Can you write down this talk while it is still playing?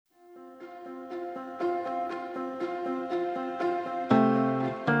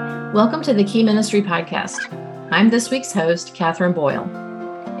Welcome to the Key Ministry Podcast. I'm this week's host, Catherine Boyle.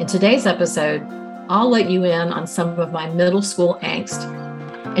 In today's episode, I'll let you in on some of my middle school angst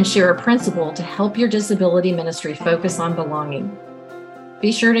and share a principle to help your disability ministry focus on belonging.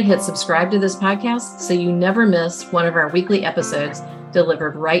 Be sure to hit subscribe to this podcast so you never miss one of our weekly episodes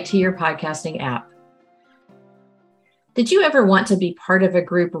delivered right to your podcasting app. Did you ever want to be part of a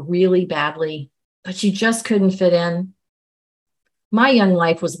group really badly, but you just couldn't fit in? My young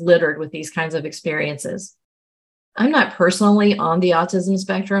life was littered with these kinds of experiences. I'm not personally on the autism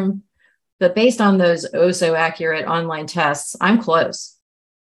spectrum, but based on those oh-so-accurate online tests, I'm close.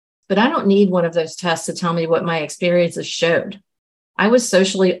 But I don't need one of those tests to tell me what my experiences showed. I was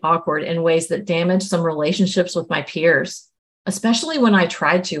socially awkward in ways that damaged some relationships with my peers, especially when I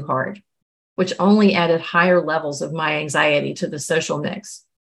tried too hard, which only added higher levels of my anxiety to the social mix.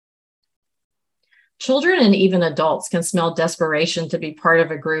 Children and even adults can smell desperation to be part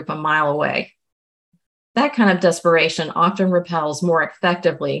of a group a mile away. That kind of desperation often repels more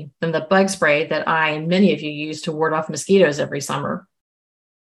effectively than the bug spray that I and many of you use to ward off mosquitoes every summer.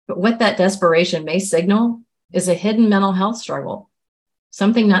 But what that desperation may signal is a hidden mental health struggle,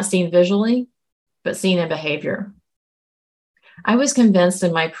 something not seen visually, but seen in behavior. I was convinced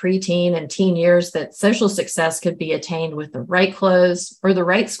in my preteen and teen years that social success could be attained with the right clothes or the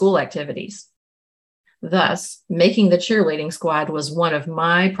right school activities. Thus, making the cheerleading squad was one of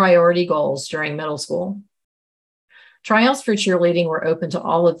my priority goals during middle school. Tryouts for cheerleading were open to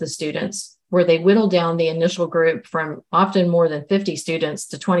all of the students, where they whittled down the initial group from often more than 50 students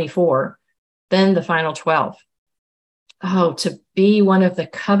to 24, then the final 12. Oh, to be one of the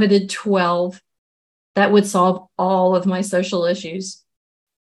coveted 12, that would solve all of my social issues.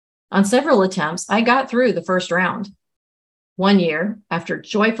 On several attempts, I got through the first round. One year, after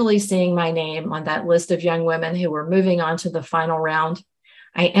joyfully seeing my name on that list of young women who were moving on to the final round,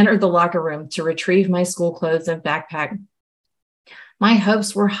 I entered the locker room to retrieve my school clothes and backpack. My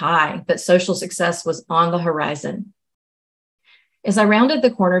hopes were high that social success was on the horizon. As I rounded the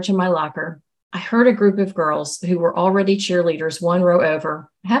corner to my locker, I heard a group of girls who were already cheerleaders one row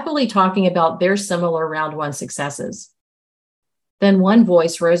over, happily talking about their similar round one successes. Then one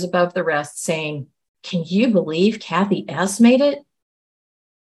voice rose above the rest saying, "Can you believe Kathy S. made it?"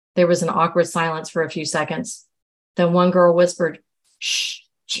 There was an awkward silence for a few seconds. Then one girl whispered, "Shh,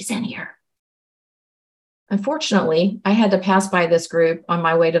 she's in here." Unfortunately, I had to pass by this group on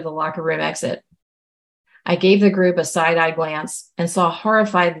my way to the locker room exit. I gave the group a side-eye glance and saw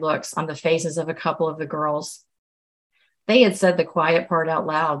horrified looks on the faces of a couple of the girls. They had said the quiet part out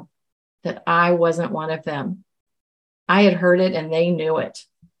loud, that I wasn't one of them. I had heard it and they knew it.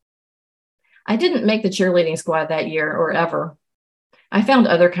 I didn't make the cheerleading squad that year or ever. I found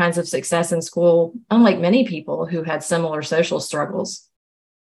other kinds of success in school, unlike many people who had similar social struggles.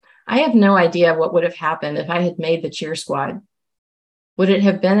 I have no idea what would have happened if I had made the cheer squad. Would it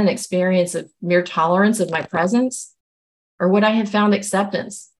have been an experience of mere tolerance of my presence? Or would I have found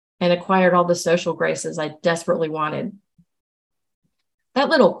acceptance and acquired all the social graces I desperately wanted? That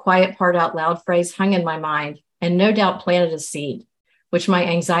little quiet part out loud phrase hung in my mind and no doubt planted a seed, which my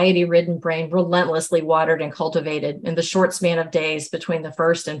anxiety-ridden brain relentlessly watered and cultivated in the short span of days between the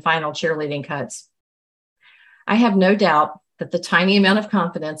first and final cheerleading cuts. I have no doubt that the tiny amount of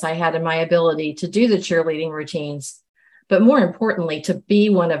confidence I had in my ability to do the cheerleading routines, but more importantly, to be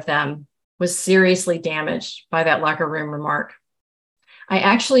one of them, was seriously damaged by that locker room remark. I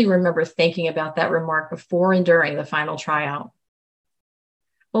actually remember thinking about that remark before and during the final tryout.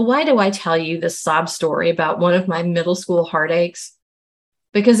 Well, why do I tell you this sob story about one of my middle school heartaches?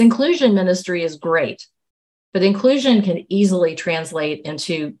 Because inclusion ministry is great, but inclusion can easily translate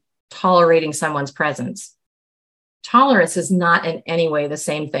into tolerating someone's presence. Tolerance is not in any way the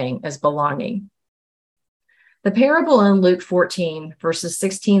same thing as belonging. The parable in Luke 14, verses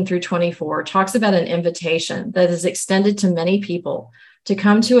 16 through 24, talks about an invitation that is extended to many people to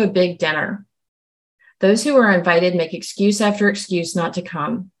come to a big dinner. Those who are invited make excuse after excuse not to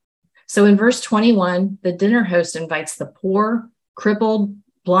come. So in verse 21, the dinner host invites the poor, crippled,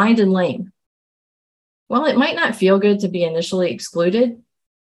 blind, and lame. While it might not feel good to be initially excluded,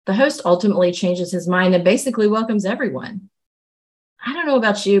 the host ultimately changes his mind and basically welcomes everyone. I don't know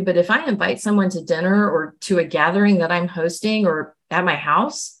about you, but if I invite someone to dinner or to a gathering that I'm hosting or at my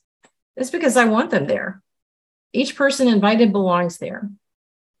house, it's because I want them there. Each person invited belongs there.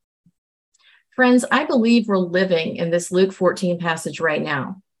 Friends, I believe we're living in this Luke 14 passage right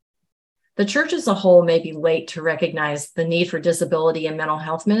now. The church as a whole may be late to recognize the need for disability and mental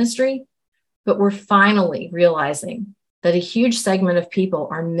health ministry, but we're finally realizing that a huge segment of people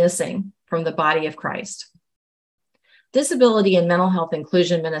are missing from the body of Christ. Disability and mental health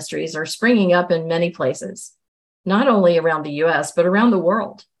inclusion ministries are springing up in many places, not only around the US, but around the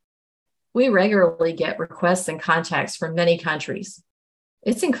world. We regularly get requests and contacts from many countries.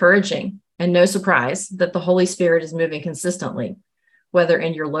 It's encouraging and no surprise that the Holy Spirit is moving consistently, whether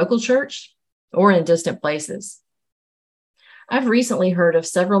in your local church or in distant places. I've recently heard of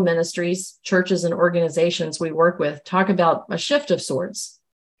several ministries, churches, and organizations we work with talk about a shift of sorts,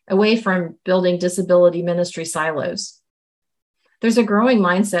 away from building disability ministry silos. There's a growing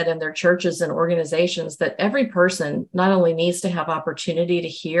mindset in their churches and organizations that every person not only needs to have opportunity to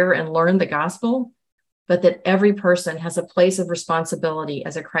hear and learn the gospel, but that every person has a place of responsibility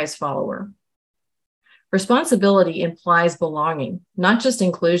as a Christ follower. Responsibility implies belonging, not just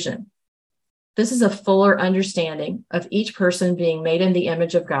inclusion. This is a fuller understanding of each person being made in the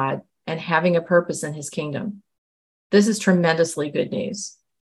image of God and having a purpose in his kingdom. This is tremendously good news.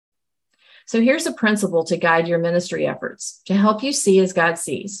 So here's a principle to guide your ministry efforts, to help you see as God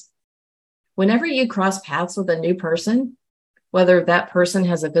sees. Whenever you cross paths with a new person, whether that person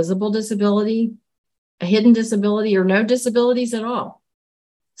has a visible disability, a hidden disability, or no disabilities at all,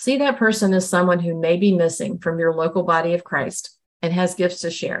 see that person as someone who may be missing from your local body of Christ and has gifts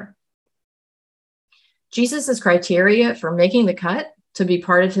to share. Jesus' criteria for making the cut to be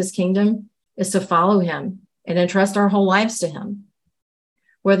part of his kingdom is to follow him and entrust our whole lives to him.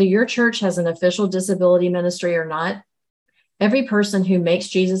 Whether your church has an official disability ministry or not, every person who makes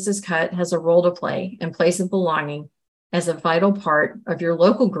Jesus' cut has a role to play and place of belonging as a vital part of your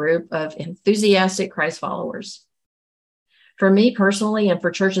local group of enthusiastic Christ followers. For me personally, and for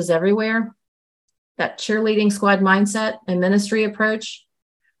churches everywhere, that cheerleading squad mindset and ministry approach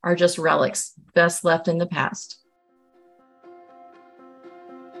are just relics best left in the past.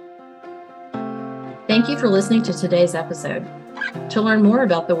 Thank you for listening to today's episode. To learn more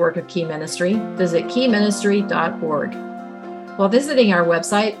about the work of Key Ministry, visit keyministry.org. While visiting our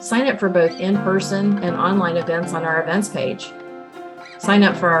website, sign up for both in-person and online events on our events page. Sign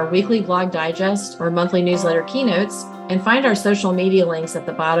up for our weekly blog digest or monthly newsletter keynotes, and find our social media links at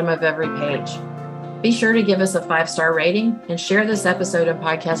the bottom of every page. Be sure to give us a 5-star rating and share this episode and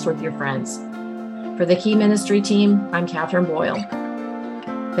podcast with your friends. For the Key Ministry team, I'm Catherine Boyle.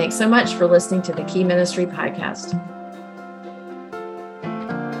 Thanks so much for listening to the Key Ministry podcast.